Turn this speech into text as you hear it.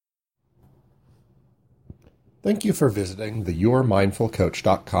Thank you for visiting the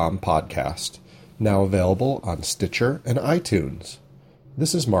YourMindfulCoach.com podcast, now available on Stitcher and iTunes.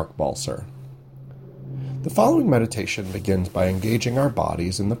 This is Mark Balser. The following meditation begins by engaging our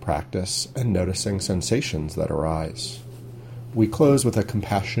bodies in the practice and noticing sensations that arise. We close with a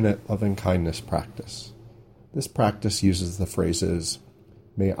compassionate loving-kindness practice. This practice uses the phrases,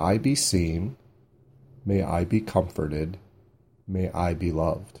 "May I be seen," "May I be comforted," "May I be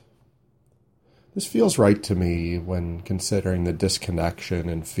loved." This feels right to me when considering the disconnection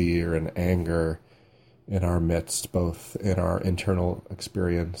and fear and anger in our midst, both in our internal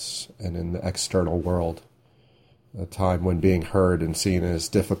experience and in the external world. A time when being heard and seen is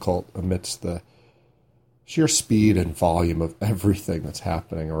difficult amidst the sheer speed and volume of everything that's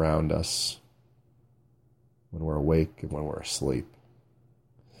happening around us when we're awake and when we're asleep.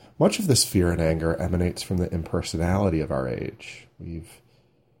 Much of this fear and anger emanates from the impersonality of our age. We've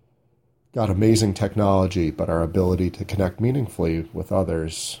got amazing technology, but our ability to connect meaningfully with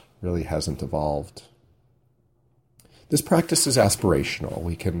others really hasn't evolved. This practice is aspirational.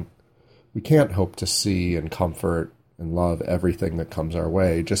 We can't hope to see and comfort and love everything that comes our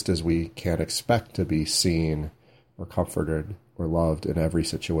way, just as we can't expect to be seen or comforted or loved in every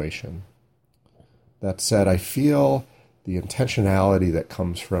situation. That said, I feel the intentionality that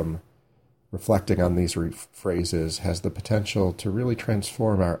comes from reflecting on these phrases has the potential to really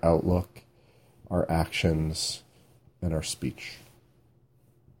transform our outlook, our actions, and our speech.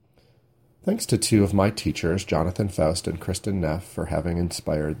 Thanks to two of my teachers, Jonathan Faust and Kristen Neff, for having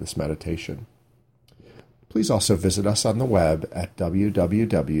inspired this meditation. Please also visit us on the web at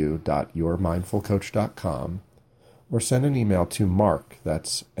www.yourmindfulcoach.com or send an email to Mark,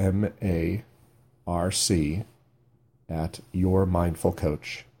 that's MARC, at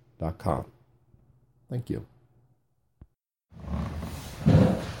yourmindfulcoach.com. Thank you.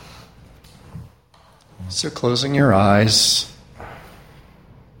 So closing your eyes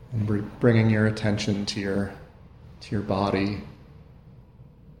and bringing your attention to your body,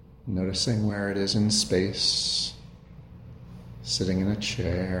 noticing where it is in space, sitting in a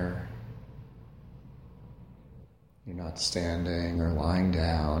chair. You're not standing or lying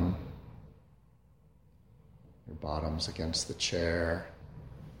down. Your bottom's against the chair.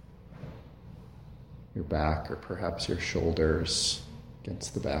 Your back or perhaps your shoulders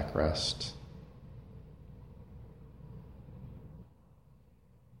against the backrest.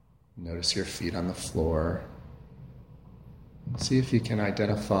 Notice your feet on the floor. And see if you can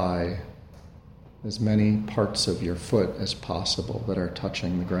identify as many parts of your foot as possible that are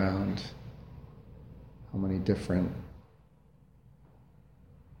touching the ground. How many different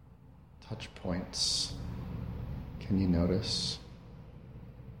touch points can you notice?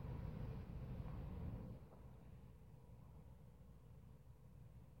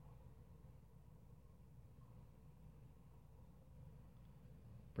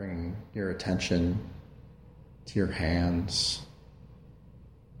 Bringing your attention to your hands,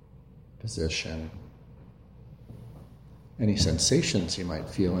 position, any sensations you might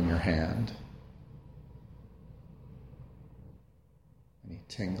feel in your hand, any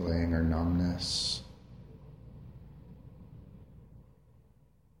tingling or numbness.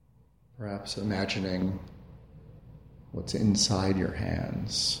 Perhaps imagining what's inside your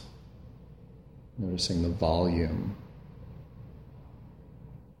hands, noticing the volume,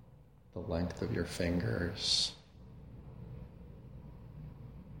 the length of your fingers,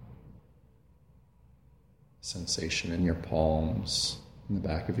 sensation in your palms, in the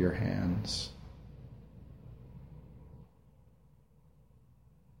back of your hands.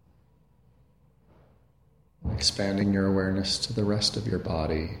 Expanding your awareness to the rest of your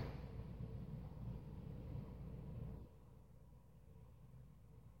body.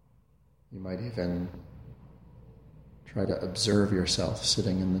 You might even try to observe yourself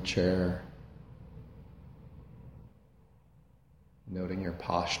sitting in the chair, noting your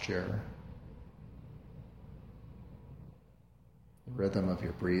posture, the rhythm of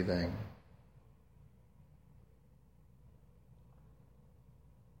your breathing.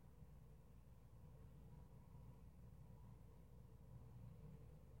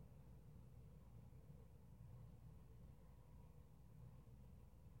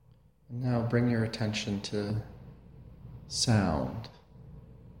 And now bring your attention to sound.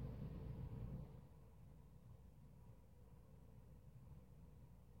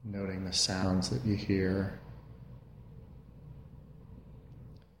 Noting the sounds that you hear.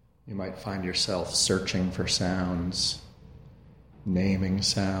 You might find yourself searching for sounds, naming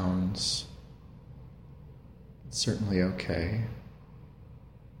sounds. It's certainly okay.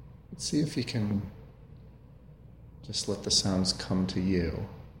 Let's see if you can just let the sounds come to you.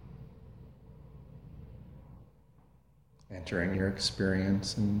 entering your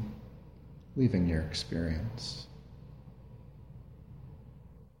experience and leaving your experience.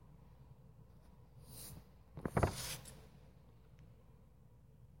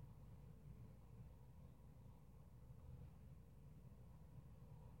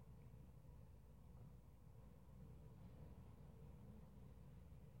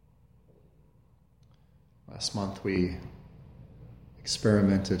 Last month we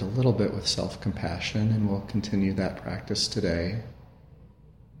experimented a little bit with self-compassion, and we'll continue that practice today,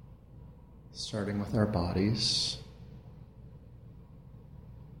 starting with our bodies.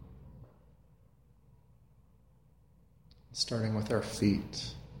 Starting with our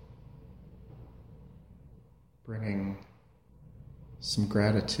feet, bringing some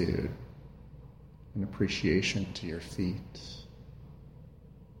gratitude and appreciation to your feet.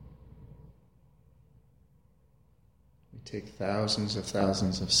 We take thousands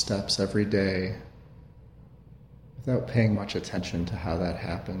of steps every day without paying much attention to how that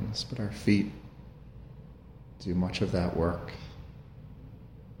happens, but our feet do much of that work.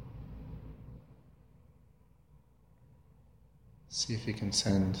 See if you can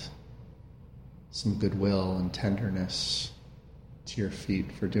send some goodwill and tenderness to your feet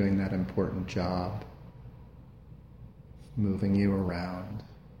for doing that important job, moving you around.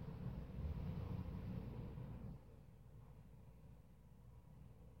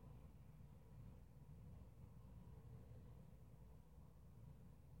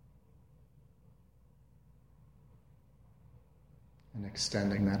 And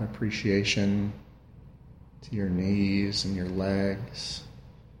extending that appreciation to your knees and your legs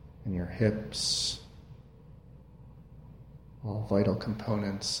and your hips, all vital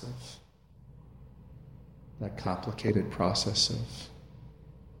components of that complicated process of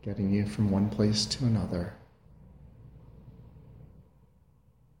getting you from one place to another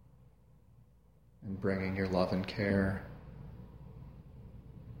and bringing your love and care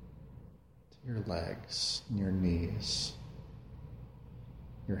to your legs and your knees,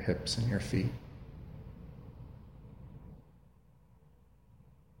 your hips and your feet.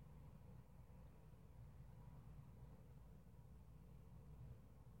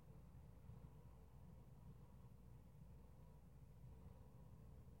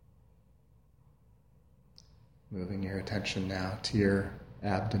 Moving your attention now to your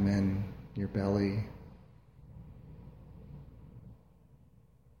abdomen, your belly.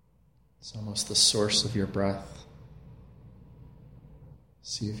 It's almost the source of your breath.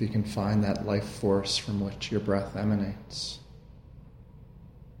 See if you can find that life force from which your breath emanates.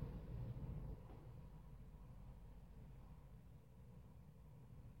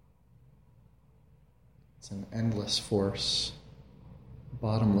 It's an endless force, a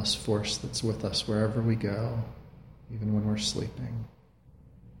bottomless force that's with us wherever we go, even when we're sleeping.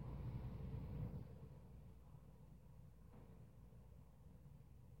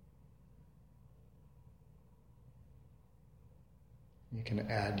 You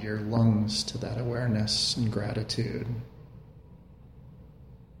can add your lungs to that awareness and gratitude,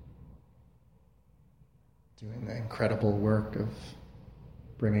 doing the incredible work of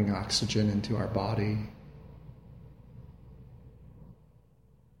bringing oxygen into our body.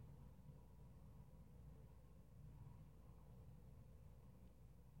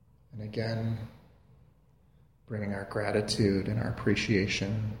 And again, bringing our gratitude and our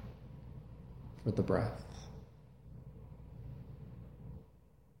appreciation for the breath.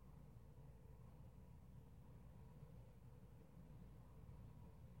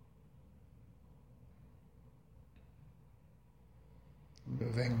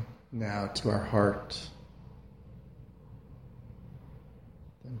 Moving now to our heart,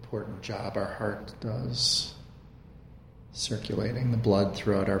 the important job our heart does, circulating the blood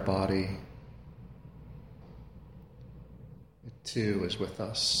throughout our body. It too is with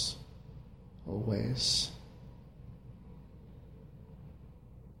us always.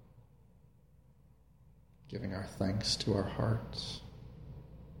 Giving our thanks to our hearts.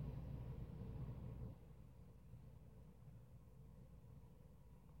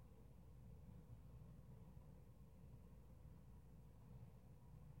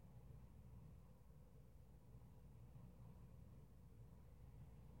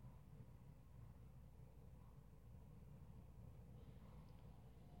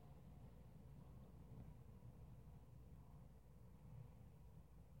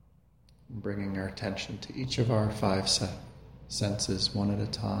 Bringing our attention to each of our five senses one at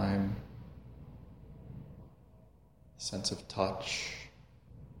a time. Sense of touch,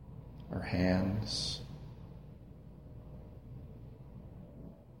 our hands.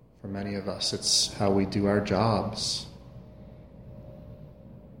 For many of us, it's how we do our jobs.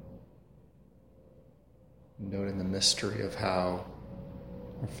 Noting the mystery of how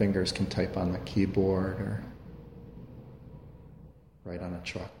our fingers can type on the keyboard or write on a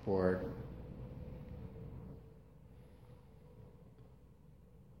chalkboard.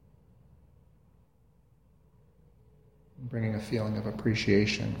 Bringing a feeling of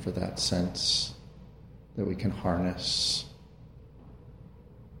appreciation for that sense that we can harness.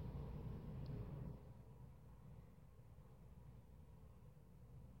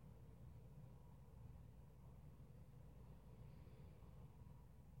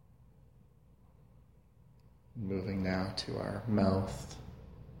 Moving now to our mouth,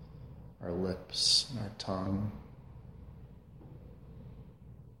 our lips, and our tongue.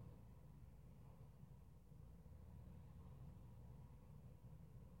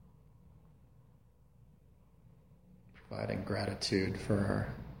 Providing gratitude for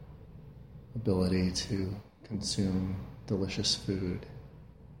our ability to consume delicious food.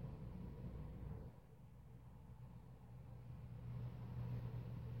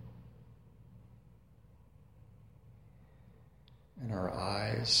 And our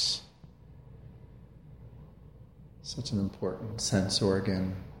eyes, such an important sense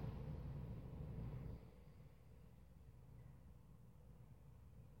organ.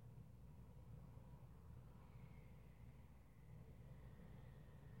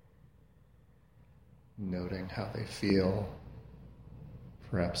 Noting how they feel,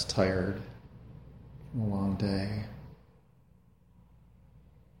 perhaps tired from a long day,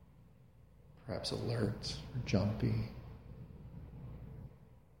 perhaps alert or jumpy.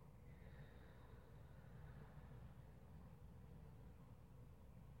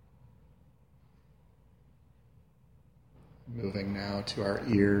 Moving now to our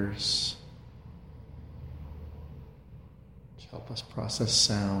ears, which help us process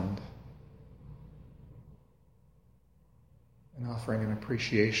sound, and offering an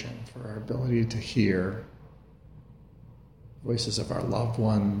appreciation for our ability to hear voices of our loved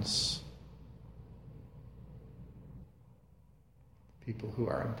ones, people who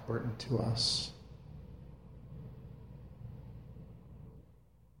are important to us.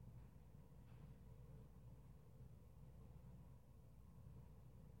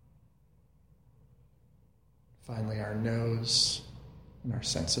 Finally, our nose and our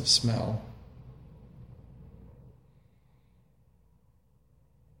sense of smell.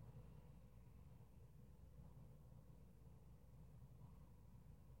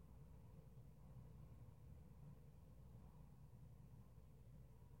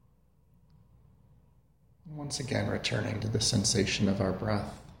 Once again, returning to the sensation of our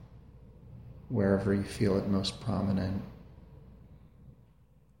breath, wherever you feel it most prominent.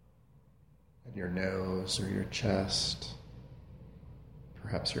 At your nose or your chest,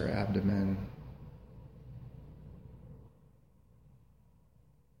 perhaps your abdomen.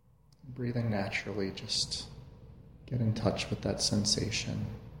 Breathing naturally, just get in touch with that sensation.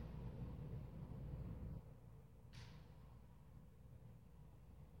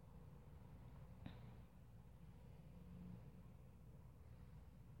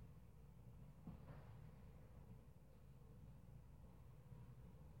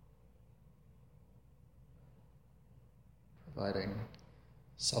 Providing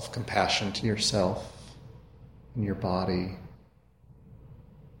self-compassion to yourself and your body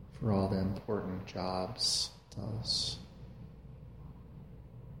for all the important jobs it does.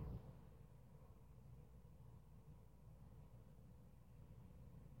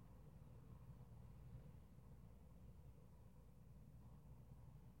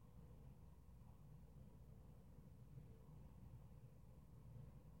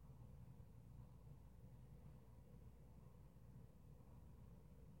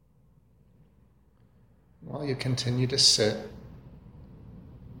 While you continue to sit,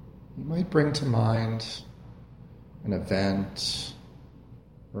 you might bring to mind an event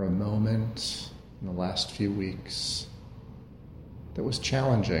or a moment in the last few weeks that was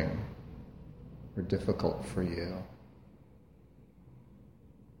challenging or difficult for you.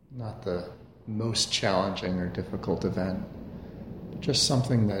 Not the most challenging or difficult event, but just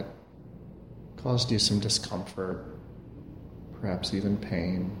something that caused you some discomfort, perhaps even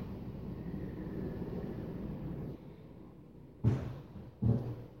pain.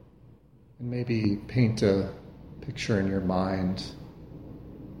 And maybe paint a picture in your mind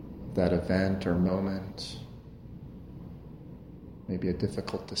of that event or moment, maybe a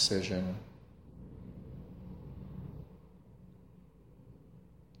difficult decision.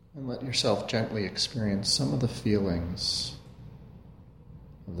 And let yourself gently experience some of the feelings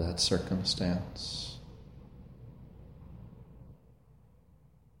of that circumstance.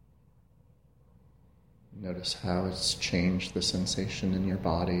 Notice how it's changed the sensation in your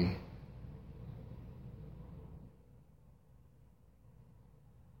body.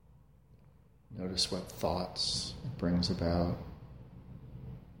 Notice what thoughts it brings about.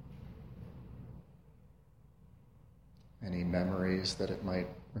 Any memories that it might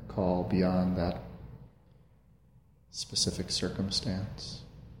recall beyond that specific circumstance.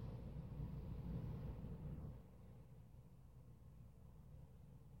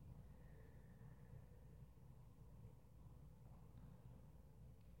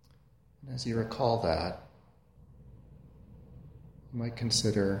 And as you recall that, you might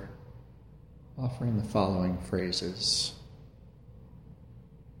consider offering the following phrases.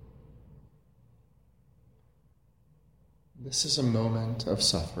 This is a moment of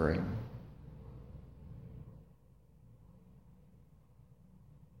suffering.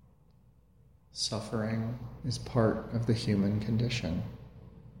 Suffering is part of the human condition.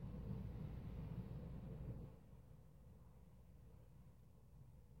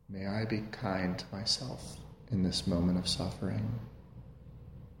 May I be kind to myself in this moment of suffering.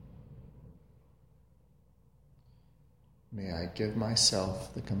 May I give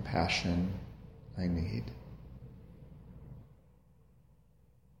myself the compassion I need.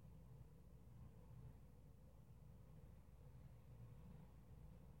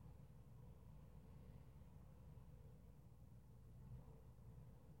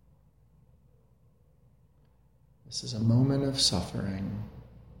 This is a moment of suffering.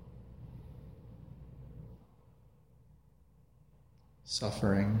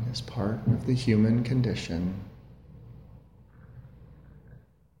 Suffering is part of the human condition.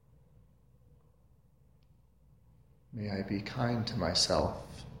 May I be kind to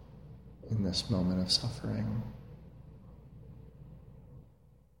myself in this moment of suffering.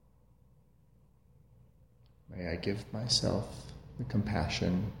 May I give myself the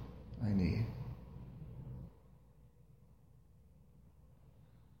compassion I need.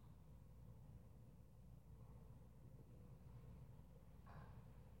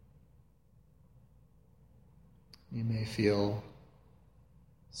 You may feel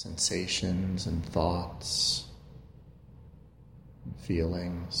sensations and thoughts and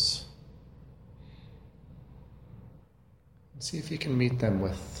feelings. And see if you can meet them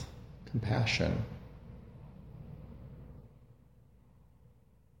with compassion.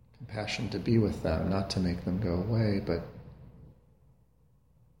 Compassion to be with them, not to make them go away, but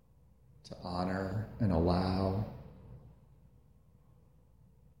to honor and allow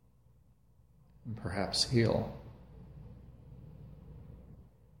and perhaps heal.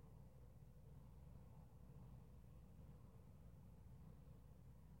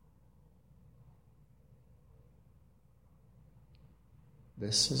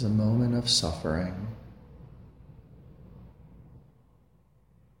 This is a moment of suffering.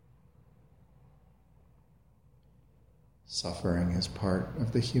 Suffering is part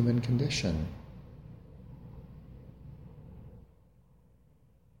of the human condition.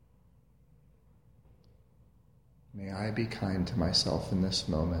 May I be kind to myself in this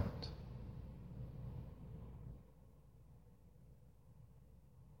moment.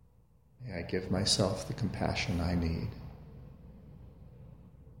 May I give myself the compassion I need.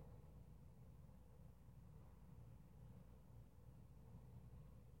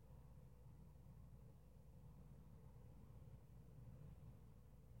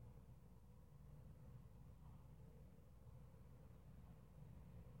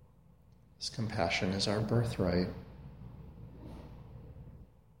 This compassion is our birthright.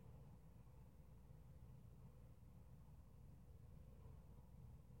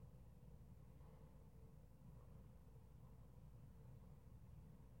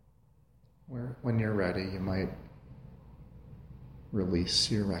 When you're ready, you might release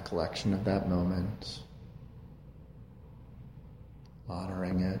your recollection of that moment,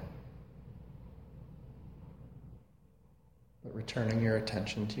 honoring it, but returning your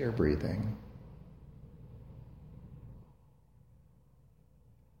attention to your breathing.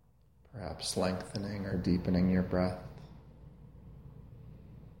 Perhaps lengthening or deepening your breath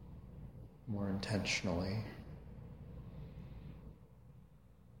more intentionally.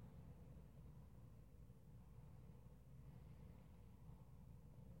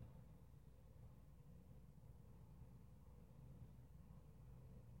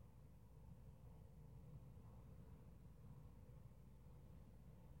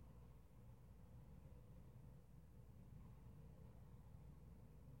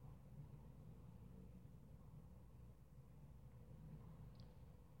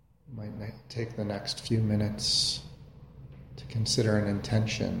 You might take the next few minutes to consider an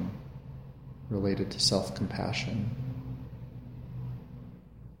intention related to self-compassion.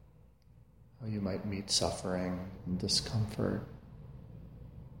 How you might meet suffering and discomfort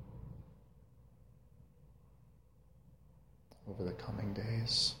over the coming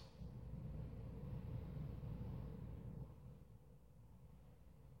days.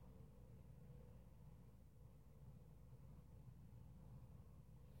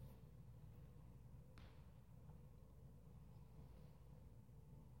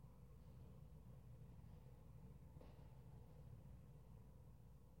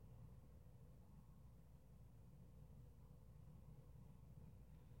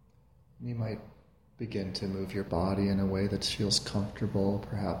 You might begin to move your body in a way that feels comfortable,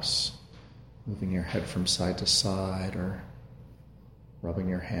 perhaps moving your head from side to side or rubbing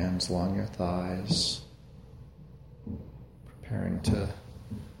your hands along your thighs, preparing to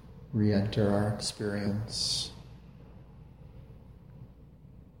re-enter our experience.